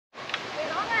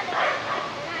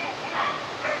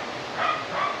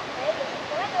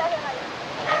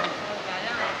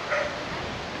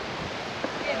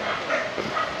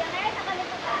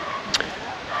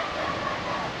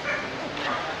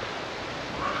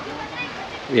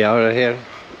We are here.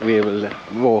 We will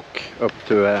walk up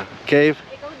to a cave.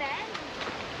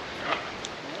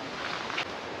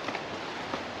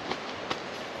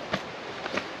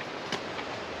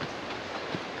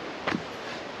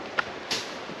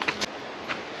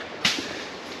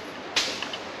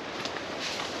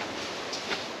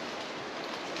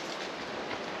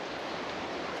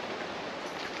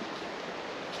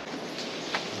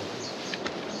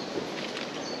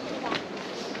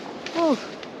 Oh,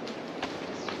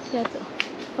 siya to.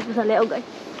 Tapos sa leo guys.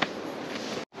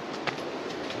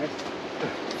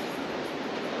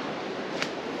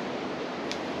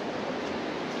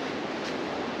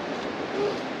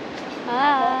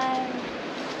 Hi.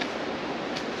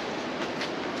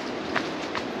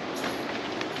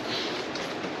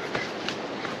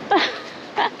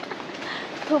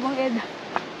 Bang Ed.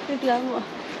 Wait lang mo.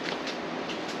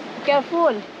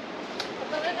 Careful.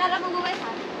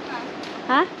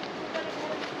 Ha?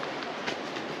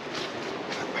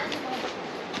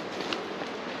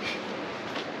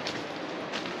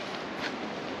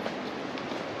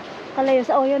 Kalayo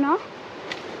sa oyo, no?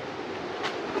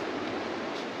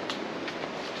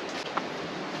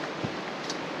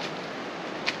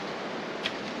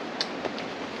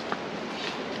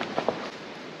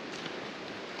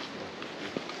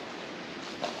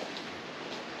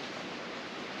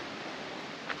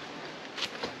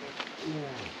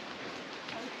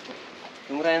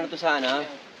 Yung rayan na to sana,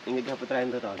 ingid na po rayan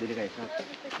to to, dili kayo sa.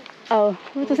 Oh,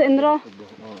 ito sa Indro.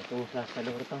 Oh, itong sa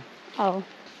lugar to. Oh.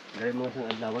 Gari mga sang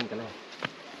adlawan ka lang.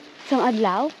 Isang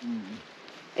adlaw?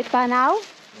 Itpanaw?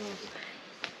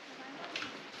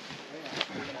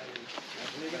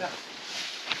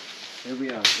 Here we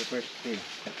are, the first thing.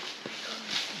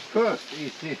 First,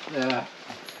 is it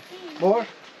more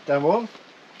than one?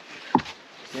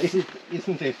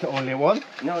 Isn't it only one?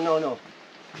 No, no, no.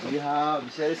 We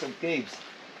have series of caves.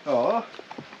 Oh,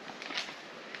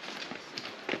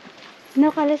 No,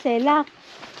 kalisela.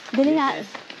 Dili nga.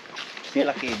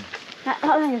 Sila cave.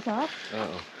 Ano yun, sir?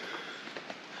 Oo.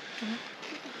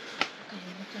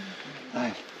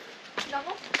 ay.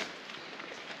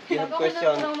 You have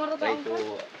question? Try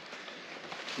to...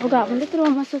 Buga, kulit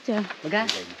ro masot siya. Baga?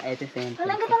 Ay, ito sa'yo.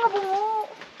 Walang ka nga bungo.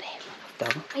 Ito?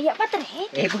 Kaya pa tre.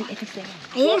 Eh, kung ito sa'yo.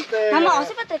 Ayun. Mama, o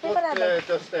si pa tre. What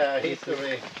does the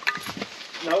history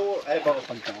know about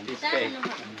this cave?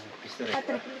 History. Pa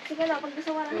tre. Sige lang, pag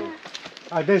gusto wala na.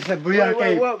 This is a Burial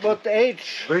Cave. What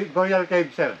age? Burial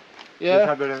Cave, sir. Yeah. This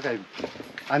is a Burial Cave.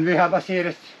 And we have a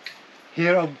series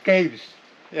here of caves.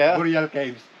 Yeah. Burial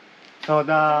caves. So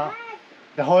the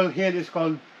whole hill is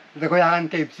called the Guyangan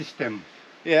Cave System.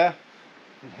 Yeah.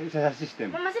 It's a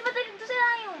system. Mama, si pa tre. Ito sila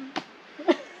yun.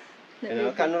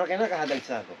 Kano ra kaya nakahadag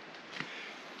sa ako?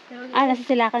 Ah, nasa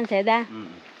silakan seda.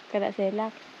 Mm. Kada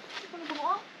silak. Ano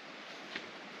bungo?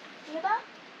 Sige ba?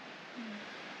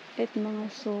 It mga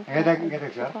suka. Ngatag,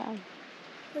 sir?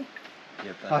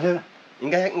 Kasi,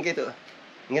 Ingay to.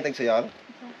 Ingay tag sayal.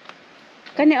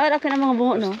 Kani ora ka ng mga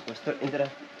bungo, no? Basta indra.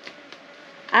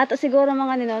 Ato siguro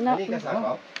mga nino, no? Dali ka sa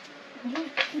ako.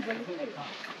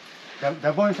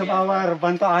 the bones of our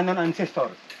Banton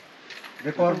ancestors.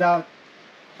 Before the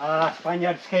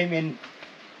Spaniards came in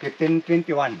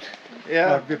 1521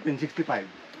 or 1565.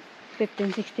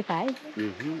 1565.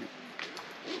 Mhm.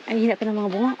 Ay, hina pa ng mga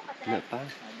bungo. Na pa.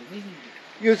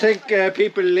 You think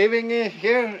people living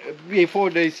here before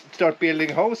they start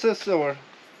building houses, or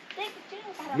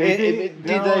did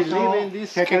they live in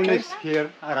these settlements caves? here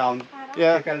around?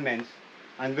 Yeah. Settlements,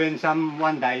 and when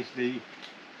someone dies, they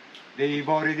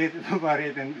buried it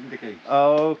in the cave.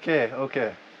 Okay,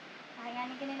 okay.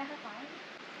 Kayanin ka nila kakain.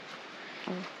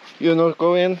 You not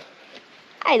go in?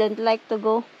 I don't like to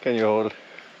go. Can you hold?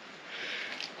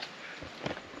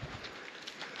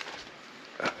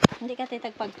 Hindi ka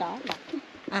titagpagta.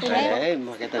 Ay,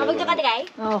 makita Kapag ka na. kadigay?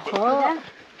 Oho.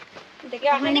 Hindi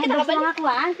ka nakabalik. mga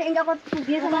kuwan. Kaya nga ko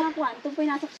tugya sa mga kuwan. Ito po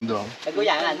yung nasa...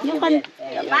 Guyangan. Yung kan...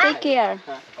 Take care.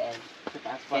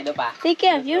 Kedo pa. Take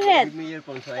care of your head. Give me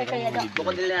earphones so I Kaya can daw.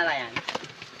 Bukod din na yan.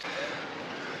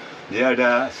 They are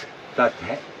the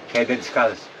headed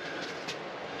skulls.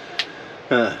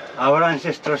 Our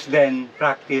ancestors then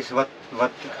practiced what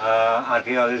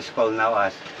archaeologists call now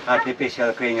as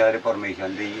artificial cranial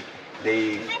reformation.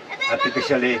 They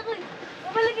artificially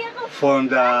formed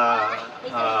the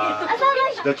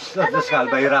skull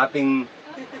by wrapping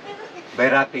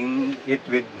it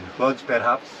with clothes,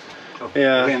 perhaps. So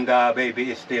Yeah. when the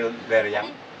baby is still very young.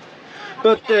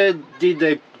 But did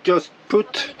they just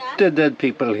put the dead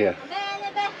people here?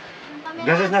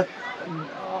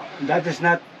 That is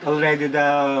not already the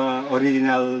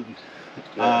original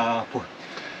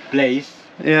place.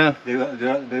 Yeah. They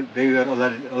were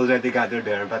already gathered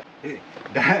there, but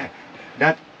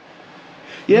that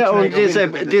Yeah, looks on like a this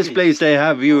window to the this sea. place they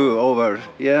have view over.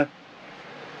 Yeah.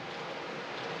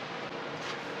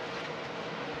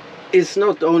 It's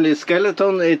not only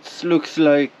skeleton. It looks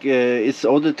like it's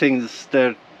other things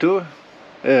there too.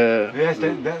 Yes,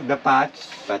 the pots.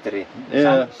 Battery.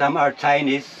 Yeah. Some are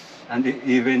Chinese and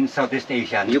even Southeast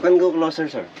Asian. You can go closer,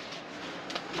 sir.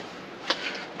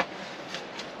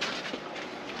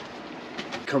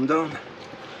 Come down.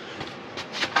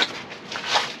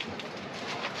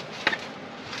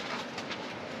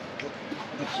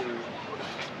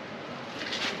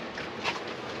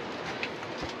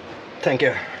 Thank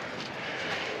you.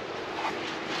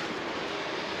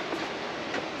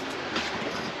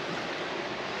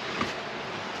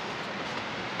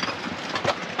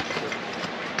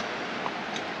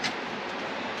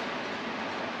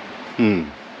 Hmm.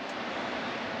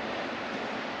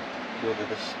 Look at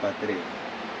this battery.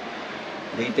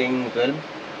 Dating 12,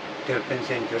 13th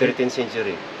century. 13th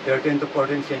century. 13th to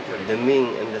 14th century. The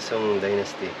Ming and the Song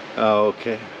dynasty. Oh,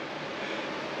 okay.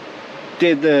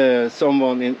 Did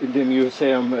someone in the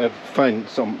museum find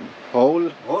some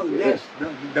hole? Oh yes,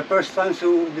 the first ones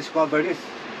who discovered this,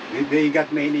 they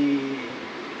got many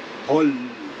whole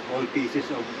pieces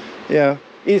of. Yeah,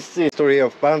 it's the history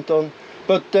of Banton,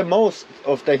 but the most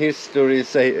of the history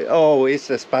say, oh, it's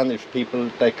the Spanish people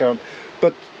they come,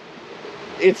 but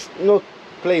it's not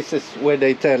places where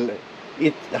they tell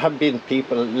it have been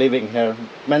people living here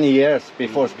many years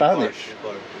before Spanish.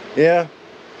 Yeah,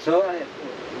 So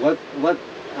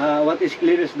what is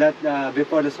clear is that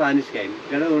before the Spanish came,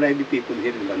 there are already people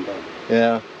here in Banton.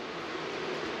 yeah.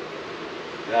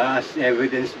 As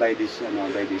evidenced by this,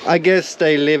 I guess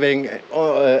they living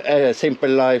a simple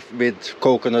life with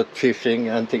coconut fishing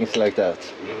and things like that.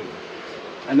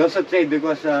 And also trade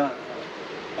because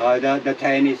the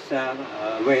Chinese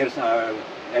wares are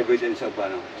evidence of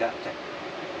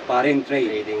foreign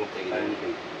trade. Trading. Foreign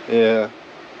trade. Yeah.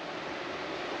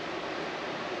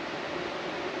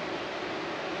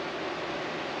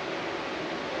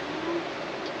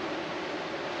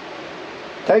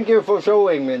 Thank you for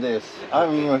showing me this.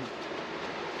 I'm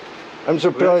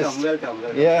surprised. Welcome.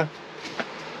 Yeah.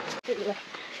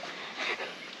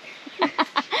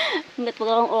 Ingat po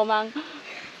kang omang.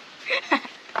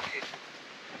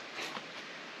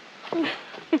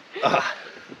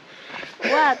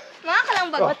 What? Mga ka lang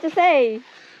ba? What to say?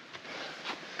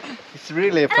 It's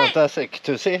really fantastic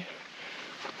to see.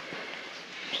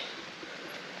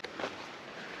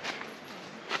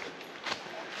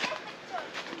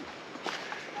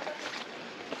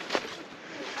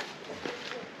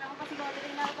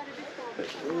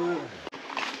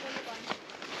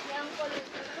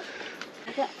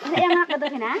 Ano yung mga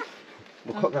kadohin na?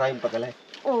 Buka karayong pakalay.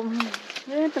 Oh,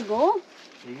 where to go?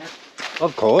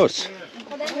 Of course.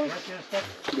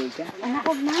 Anak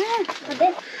ko na.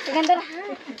 Kadet, ganda na ha.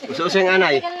 Uso yung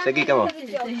anay. Sagi ka mo.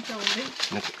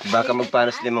 Baka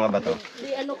magpanas din mga bato.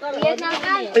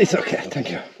 It's okay, thank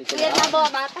you.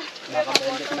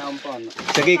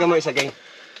 Sagi ka mo isagay.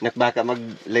 Baka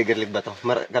mag-legerlig bato.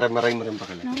 Maray mo rin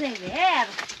pakalay. No, rever.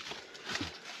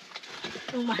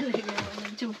 Tumalay na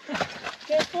ng tsuba.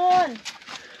 Careful.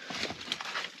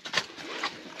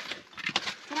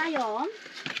 Karayom?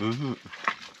 Mm-hmm.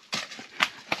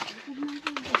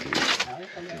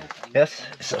 Yes,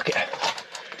 it's okay.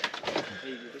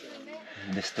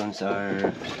 The stones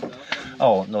are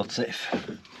Oh, not safe.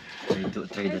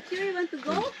 traded. Sure you want to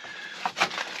go?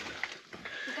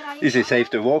 Is it safe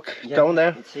to walk down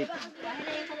there? It's safe.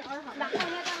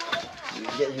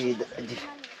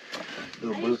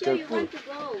 Double Sure you careful. want to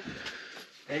go?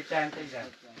 Take time.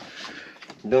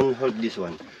 Don't hold this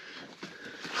one.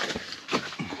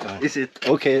 Is it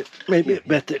okay? Maybe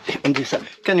better on this side.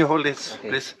 Can you hold this,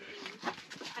 please?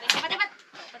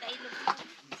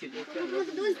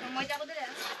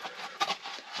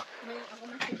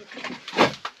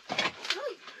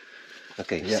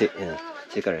 Okay, Yeah. sit.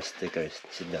 Take a rest.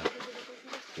 Sit down.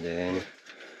 Then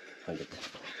hold it.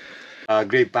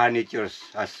 Grave furnitures,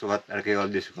 as what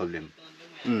archaeologists call them.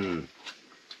 Mm.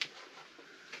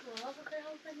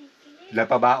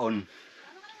 Lapabaon.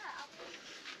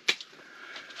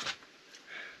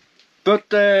 But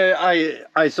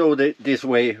I saw this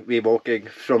way we walking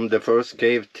from the first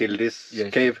cave till this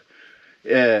Yes. cave.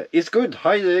 It's good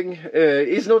hiding.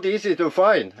 It's not easy to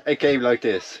find a cave like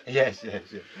this. Yes.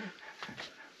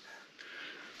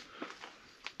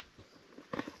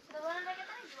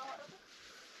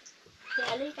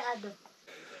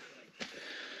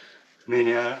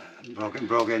 Many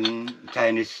broken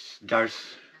Chinese jars,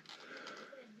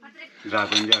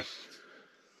 dragon jars.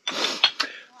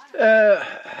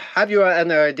 Have you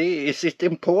any idea? Is it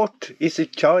import? Is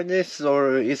it Chinese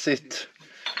or is it?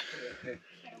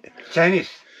 Chinese.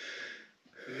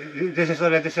 This is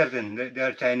already certain. They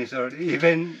are Chinese, or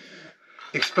even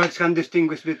experts can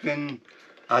distinguish between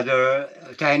other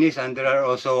Chinese, and there are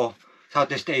also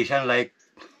Southeast Asian like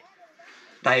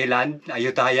Thailand,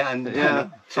 Ayutthaya,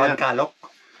 and Swan Kalok,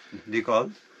 they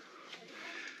call.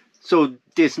 So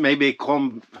this maybe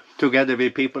come together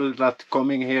with people that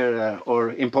coming here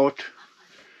or import?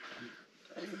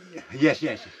 Yes.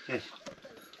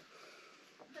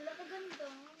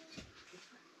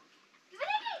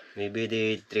 Maybe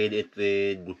they trade it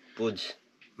with foods.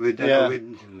 With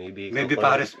Maybe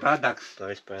forest products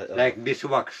forest product. like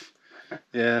beeswax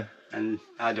Yeah. and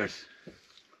others.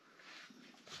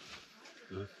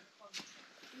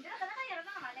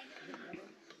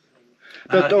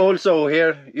 But also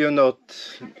here, you not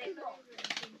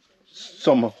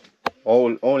some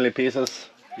only pieces.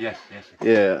 Yes.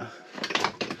 Yeah.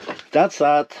 That's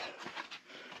sad.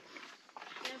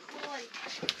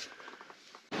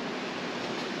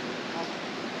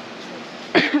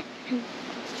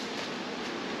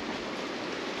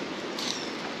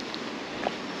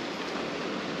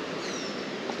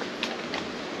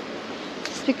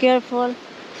 Just be careful.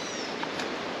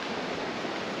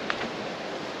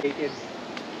 Dated.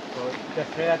 So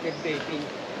just relative dating.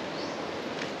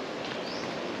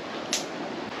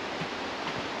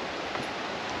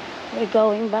 We're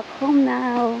going back home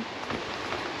now.